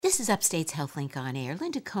This is Upstate's HealthLink on Air.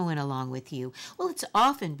 Linda Cohen along with you. Well, it's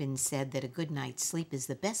often been said that a good night's sleep is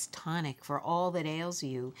the best tonic for all that ails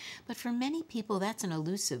you, but for many people that's an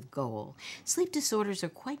elusive goal. Sleep disorders are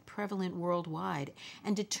quite prevalent worldwide,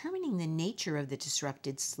 and determining the nature of the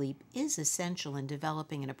disrupted sleep is essential in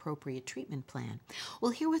developing an appropriate treatment plan.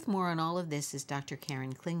 Well, here with more on all of this is Dr.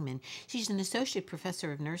 Karen Klingman. She's an associate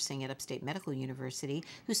professor of nursing at Upstate Medical University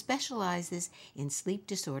who specializes in sleep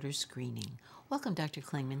disorder screening. Welcome, Dr.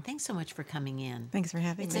 Klingman. Thanks so much for coming in. Thanks for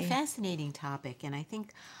having me. It's a fascinating topic, and I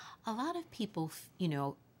think a lot of people,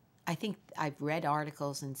 I think I've read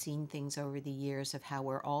articles and seen things over the years of how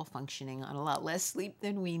we're all functioning on a lot less sleep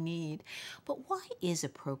than we need. But why is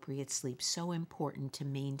appropriate sleep so important to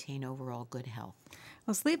maintain overall good health?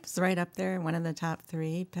 Well, sleep's right up there, one of the top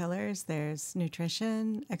three pillars. There's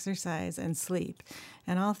nutrition, exercise, and sleep.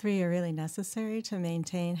 And all three are really necessary to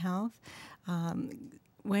maintain health.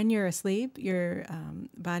 When you're asleep, your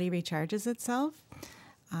body recharges itself,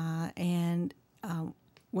 and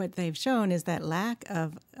what they've shown is that lack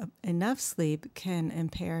of enough sleep can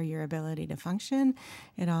impair your ability to function.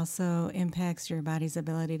 It also impacts your body's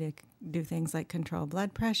ability to do things like control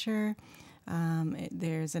blood pressure.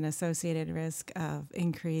 There's an associated risk of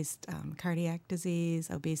increased cardiac disease,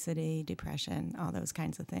 obesity, depression, all those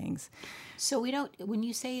kinds of things. So when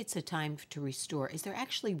you say it's a time to restore, is there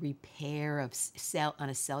actually repair of on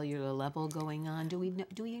a cellular level going on? Do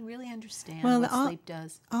we really understand what sleep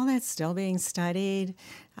does? All that's still being studied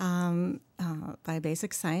by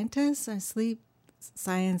basic scientists. Sleep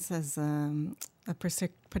science as a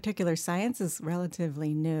particular science is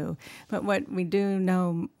relatively new. But what we do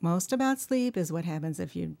know most about sleep is what happens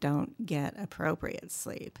if you don't get appropriate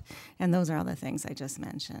sleep. And those are all the things I just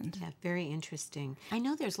mentioned. Yeah, very interesting. I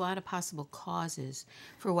know there's a lot of possible causes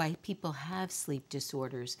for why people have sleep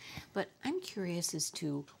disorders, but I'm curious as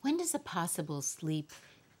to when does a possible sleep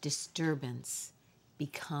disturbance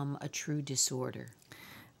become a true disorder?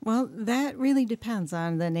 Well, that really depends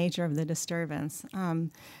on the nature of the disturbance.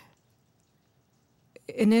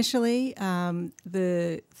 Initially,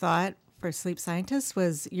 the thought for sleep scientists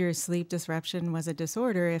was your sleep disruption was a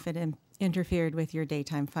disorder if it interfered with your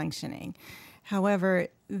daytime functioning. However,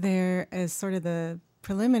 there is sort of the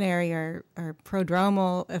preliminary or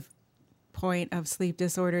prodromal point of sleep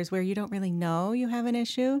disorders where you don't really know you have an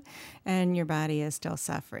issue and your body is still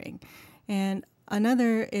suffering. And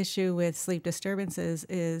another issue with sleep disturbances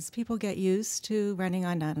is people get used to running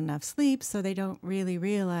on not enough sleep, so they don't really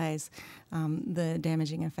realize the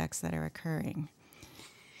damaging effects that are occurring.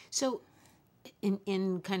 So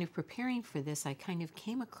in kind of preparing for this, I kind of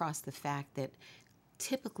came across the fact that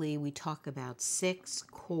typically we talk about 6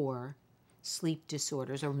 core sleep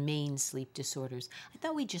disorders or main sleep disorders. I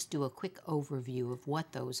thought we'd just do a quick overview of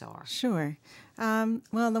what those are. Sure.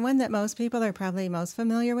 Well, the one that most people are probably most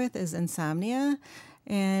familiar with is insomnia.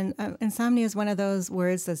 And insomnia is one of those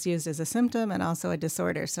words that's used as a symptom and also a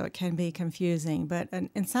disorder, so it can be confusing. But an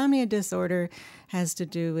insomnia disorder has to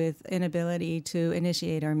do with inability to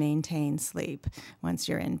initiate or maintain sleep once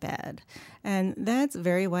you're in bed. And that's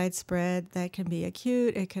very widespread. That can be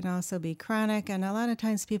acute. It can also be chronic. And a lot of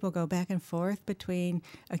times people go back and forth between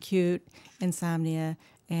acute insomnia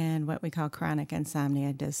and what we call chronic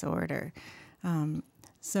insomnia disorder.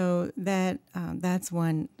 So that's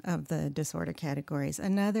one of the disorder categories.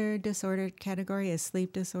 Another disorder category is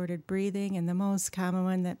sleep disordered breathing, and the most common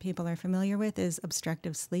one that people are familiar with is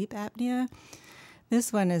obstructive sleep apnea.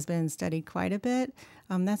 This one has been studied quite a bit.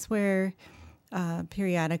 That's where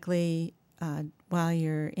periodically while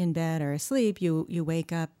you're in bed or asleep, you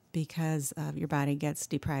wake up because your body gets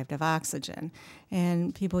deprived of oxygen.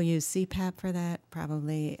 And people use CPAP for that.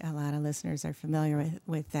 Probably a lot of listeners are familiar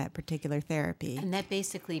with that particular therapy. And that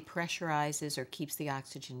basically pressurizes or keeps the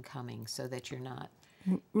oxygen coming so that you're not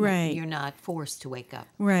forced to wake up.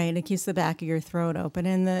 Right. It keeps the back of your throat open.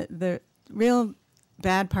 And the real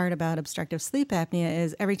bad part about obstructive sleep apnea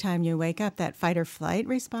is every time you wake up, that fight or flight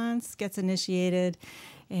response gets initiated,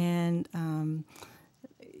 and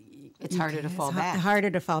it's harder to fall back. Harder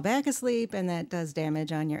to fall back asleep, and that does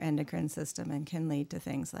damage on your endocrine system and can lead to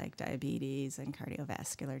things like diabetes and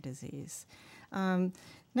cardiovascular disease.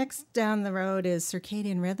 Next down the road is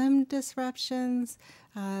circadian rhythm disruptions.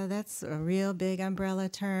 That's a real big umbrella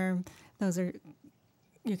term.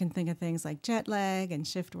 You can think of things like jet lag and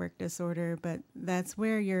shift work disorder, but that's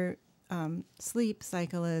where your sleep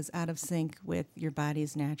cycle is out of sync with your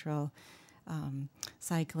body's natural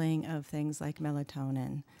cycling of things like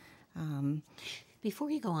melatonin. Before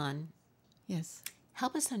you go on, yes,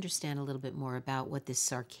 Help us understand a little bit more about what this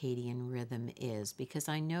circadian rhythm is, because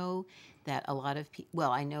I know that a lot of people,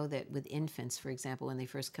 well, I know that with infants, for example, when they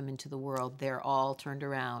first come into the world, they're all turned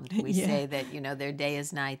around. We Yeah. say that, their day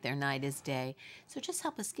is night, their night is day. So just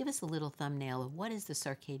give us a little thumbnail of what is the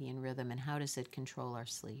circadian rhythm and how does it control our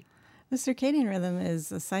sleep? The circadian rhythm is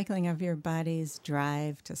the cycling of your body's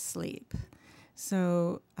drive to sleep.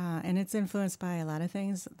 So, and it's influenced by a lot of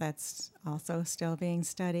things that's also still being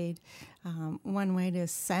studied. One way to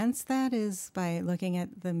sense that is by looking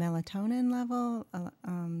at the melatonin level.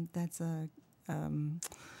 That's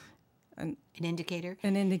An indicator?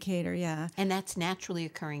 an indicator, yeah. And that's naturally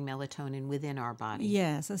occurring melatonin within our body.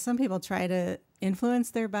 Yeah, so some people try to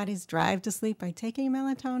influence their body's drive to sleep by taking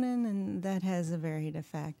melatonin, and that has a varied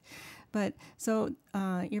effect. But so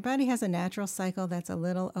your body has a natural cycle that's a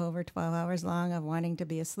little over 12 hours long of wanting to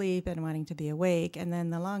be asleep and wanting to be awake. And then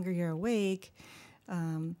the longer you're awake,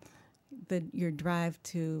 your drive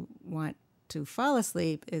to want to fall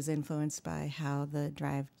asleep is influenced by how the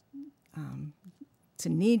drive to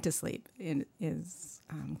need to sleep is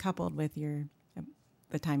coupled with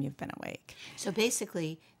the time you've been awake. So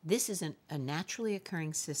basically, this is a naturally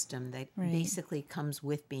occurring system that basically comes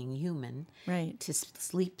with being human. Right. To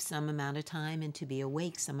sleep some amount of time and to be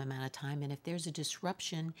awake some amount of time. And if there's a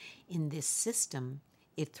disruption in this system,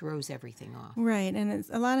 it throws everything off. Right, and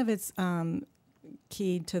a lot of it's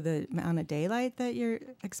keyed to the amount of daylight that you're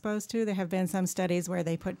exposed to. There have been some studies where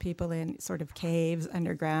they put people in sort of caves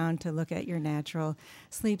underground to look at your natural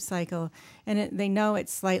sleep cycle, and they know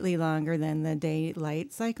it's slightly longer than the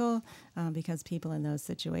daylight cycle because people in those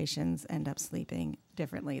situations end up sleeping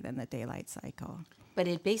differently than the daylight cycle. But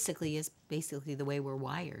it basically is the way we're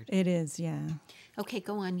wired. It is, yeah. Okay,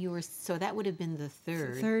 go on. So that would have been the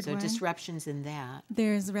third. So one. Disruptions in that.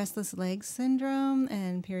 There's restless leg syndrome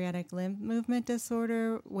and periodic limb movement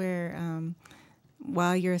disorder, where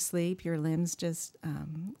while you're asleep, your limbs just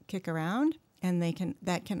kick around, and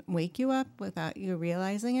that can wake you up without you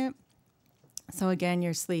realizing it. So again,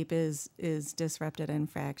 your sleep is disrupted and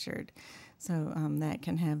fractured. So that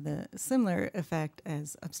can have the similar effect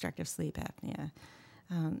as obstructive sleep apnea.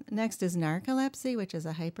 Next is narcolepsy, which is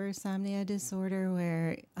a hypersomnia disorder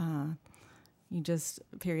where you just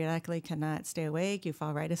periodically cannot stay awake. You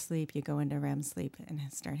fall right asleep. You go into REM sleep and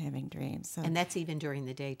start having dreams. So, and that's even during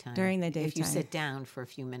the daytime. During the daytime. If you sit down for a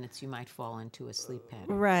few minutes, you might fall into a sleep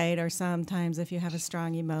pattern. Right, or sometimes if you have a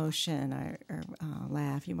strong emotion or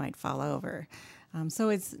laugh, you might fall over. So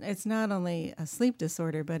it's not only a sleep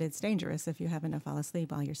disorder, but it's dangerous if you happen to fall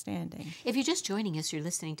asleep while you're standing. If you're just joining us, you're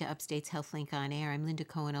listening to Upstate's HealthLink on Air. I'm Linda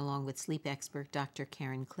Cohen, along with sleep expert Dr.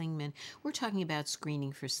 Karen Klingman. We're talking about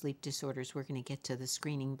screening for sleep disorders. We're going to get to the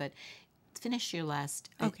screening, but finish your last.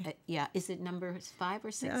 Okay. Is it number 5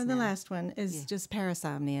 or 6? The last one is just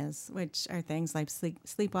parasomnias, which are things like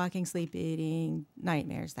sleepwalking, sleep eating,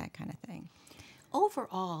 nightmares, that kind of thing.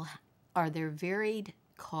 Overall, are there varied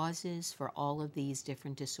causes for all of these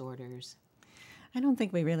different disorders? I don't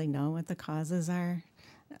think we really know what the causes are.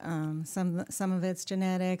 Some of it's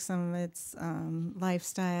genetic, some of it's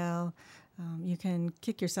lifestyle. You can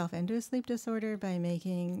kick yourself into a sleep disorder by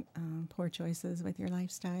making poor choices with your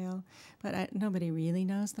lifestyle, but nobody really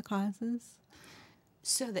knows the causes.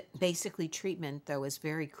 So that basically treatment, though, is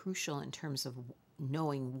very crucial in terms of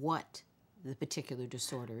knowing what the particular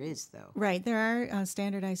disorder is, though. Right. There are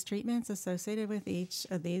standardized treatments associated with each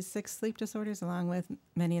of these 6 sleep disorders, along with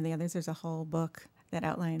many of the others. There's a whole book that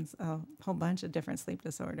outlines a whole bunch of different sleep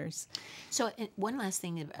disorders. So one last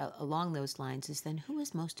thing along those lines is then who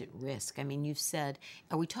is most at risk? I mean, you've said,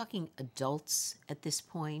 are we talking adults at this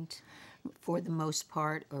point for the most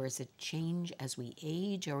part, or is it change as we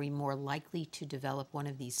age? Are we more likely to develop one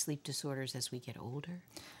of these sleep disorders as we get older?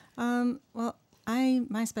 Well,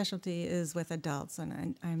 my specialty is with adults,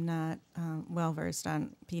 and I'm not well-versed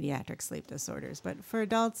on pediatric sleep disorders. But for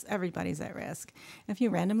adults, everybody's at risk. If you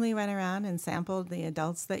randomly went around and sampled the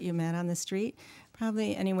adults that you met on the street,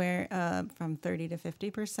 probably anywhere from 30 to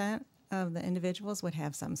 50% of the individuals would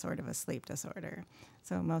have some sort of a sleep disorder.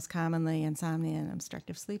 So most commonly insomnia and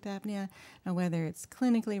obstructive sleep apnea. Now, whether it's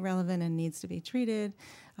clinically relevant and needs to be treated,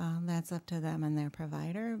 that's up to them and their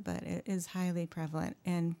provider, but it is highly prevalent,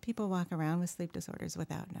 and people walk around with sleep disorders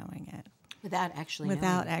without knowing it. Without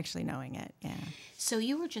actually knowing it, yeah. So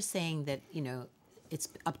you were just saying that, it's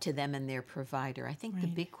up to them and their provider. I think the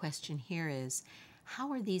big question here is,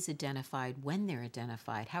 how are these identified when they're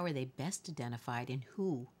identified? How are they best identified, and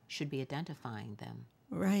who should be identifying them?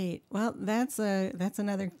 Right. Well, that's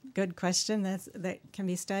another good question that can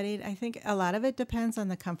be studied. I think a lot of it depends on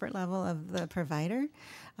the comfort level of the provider.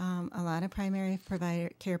 A lot of primary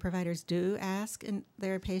care providers do ask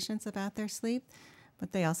their patients about their sleep,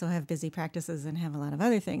 but they also have busy practices and have a lot of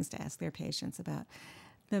other things to ask their patients about.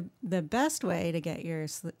 The best way to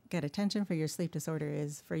get attention for your sleep disorder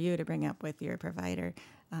is for you to bring up with your provider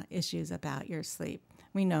issues about your sleep.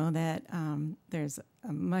 We know that there's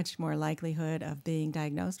a much more likelihood of being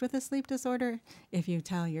diagnosed with a sleep disorder if you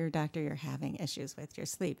tell your doctor you're having issues with your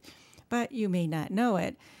sleep, but you may not know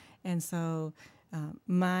it. And so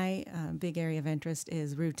my big area of interest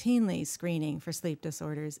is routinely screening for sleep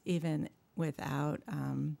disorders, even without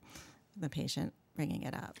the patient bringing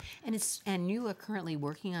it up. And you are currently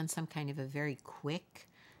working on some kind of a very quick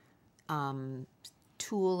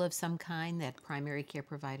tool of some kind that primary care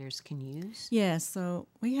providers can use? Yes, so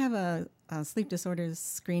we have a sleep disorders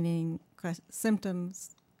screening symptoms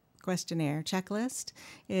questionnaire checklist.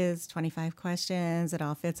 Is 25 questions. It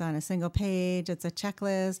all fits on a single page. It's a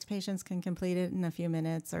checklist. Patients can complete it in a few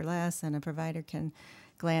minutes or less, and a provider can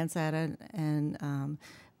glance at it and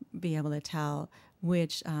be able to tell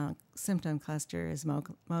which symptom cluster is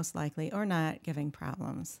most likely or not giving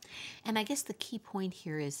problems. And I guess the key point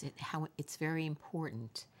here is how it's very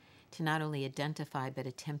important to not only identify but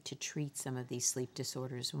attempt to treat some of these sleep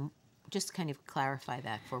disorders. Just kind of clarify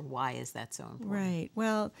that for why is that so important? Right.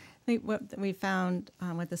 Well, what we found,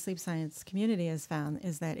 what the sleep science community has found,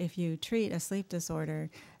 is that if you treat a sleep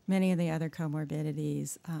disorder, many of the other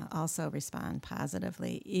comorbidities also respond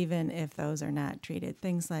positively, even if those are not treated.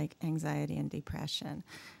 Things like anxiety and depression,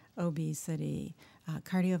 obesity,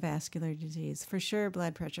 cardiovascular disease. For sure,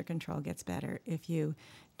 blood pressure control gets better if you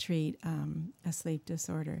treat a sleep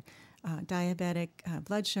disorder. Diabetic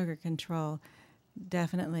blood sugar control,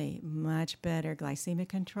 definitely much better glycemic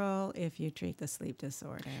control if you treat the sleep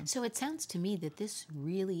disorder. So it sounds to me that this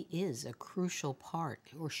really is a crucial part,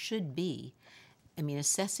 or should be. I mean,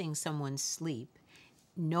 assessing someone's sleep,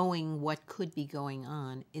 knowing what could be going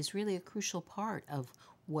on, is really a crucial part of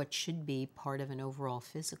what should be part of an overall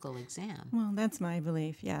physical exam. Well, that's my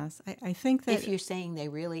belief, yes. I think that if you're saying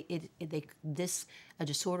a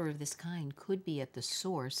disorder of this kind could be at the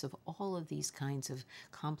source of all of these kinds of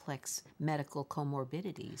complex medical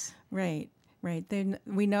comorbidities. Right.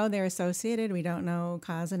 We know they're associated. We don't know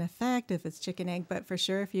cause and effect if it's chicken egg, but for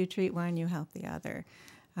sure, if you treat one, you help the other.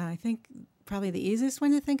 I think probably the easiest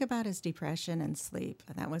one to think about is depression and sleep.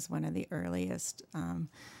 That was one of the earliest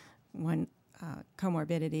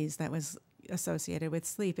comorbidities that was associated with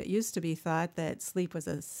sleep. It used to be thought that sleep was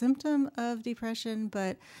a symptom of depression,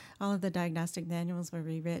 but all of the diagnostic manuals were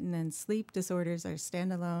rewritten, and sleep disorders are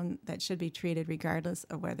standalone that should be treated regardless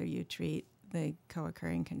of whether you treat the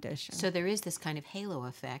co-occurring condition. So there is this kind of halo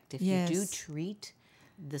effect. If Yes. you do treat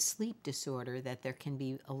the sleep disorder, that there can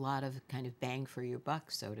be a lot of kind of bang for your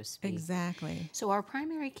buck, so to speak. Exactly. So our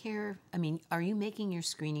primary care, are you making your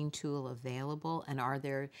screening tool available, and are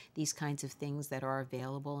there these kinds of things that are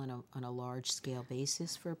available on a large scale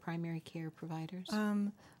basis for primary care providers?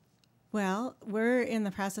 Well, we're in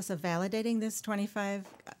the process of validating this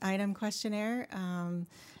 25-item questionnaire.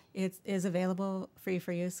 It is available free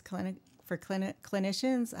for use for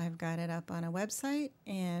clinicians. I've got it up on a website,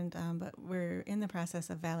 but we're in the process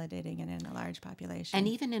of validating it in a large population. And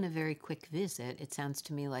even in a very quick visit, it sounds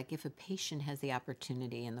to me like if a patient has the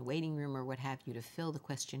opportunity in the waiting room or what have you to fill the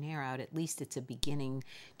questionnaire out, at least it's a beginning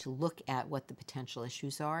to look at what the potential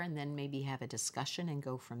issues are and then maybe have a discussion and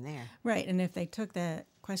go from there. Right, and if they took that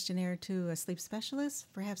questionnaire to a sleep specialist,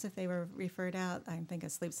 perhaps if they were referred out, I think a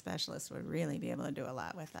sleep specialist would really be able to do a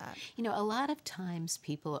lot with that. A lot of times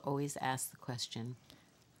people always ask the question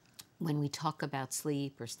when we talk about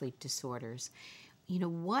sleep or sleep disorders,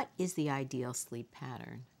 what is the ideal sleep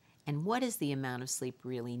pattern? And what is the amount of sleep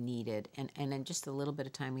really needed? And in just a little bit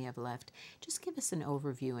of time we have left, just give us an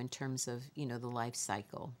overview in terms of, the life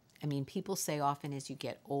cycle. People say often as you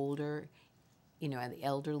get older, the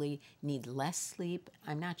elderly need less sleep.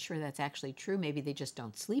 I'm not sure that's actually true. Maybe they just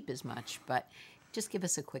don't sleep as much, but just give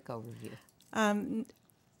us a quick overview.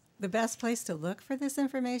 The best place to look for this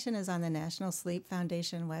information is on the National Sleep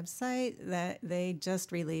Foundation website. That they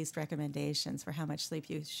just released recommendations for how much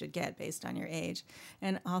sleep you should get based on your age.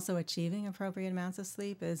 And also achieving appropriate amounts of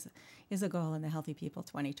sleep is a goal in the Healthy People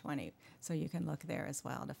 2020. So you can look there as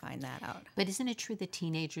well to find that out. But isn't it true that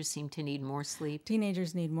teenagers seem to need more sleep?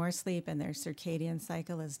 Teenagers need more sleep, and their circadian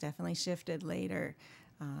cycle has definitely shifted later.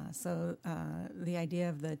 So the idea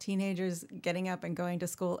of the teenagers getting up and going to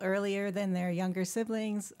school earlier than their younger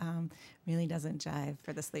siblings really doesn't jive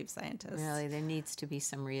for the sleep scientists. Really, there needs to be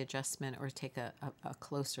some readjustment or take a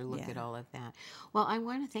closer look at all of that. Well, I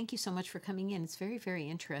want to thank you so much for coming in. It's very, very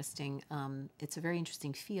interesting. It's a very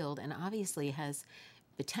interesting field, and obviously has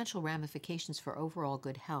potential ramifications for overall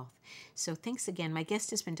good health. So thanks again. My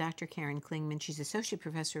guest has been Dr. Karen Klingman. She's Associate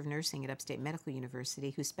Professor of Nursing at Upstate Medical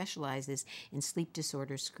University who specializes in sleep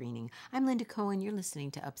disorder screening. I'm Linda Cohen. You're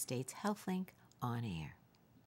listening to Upstate's HealthLink on Air.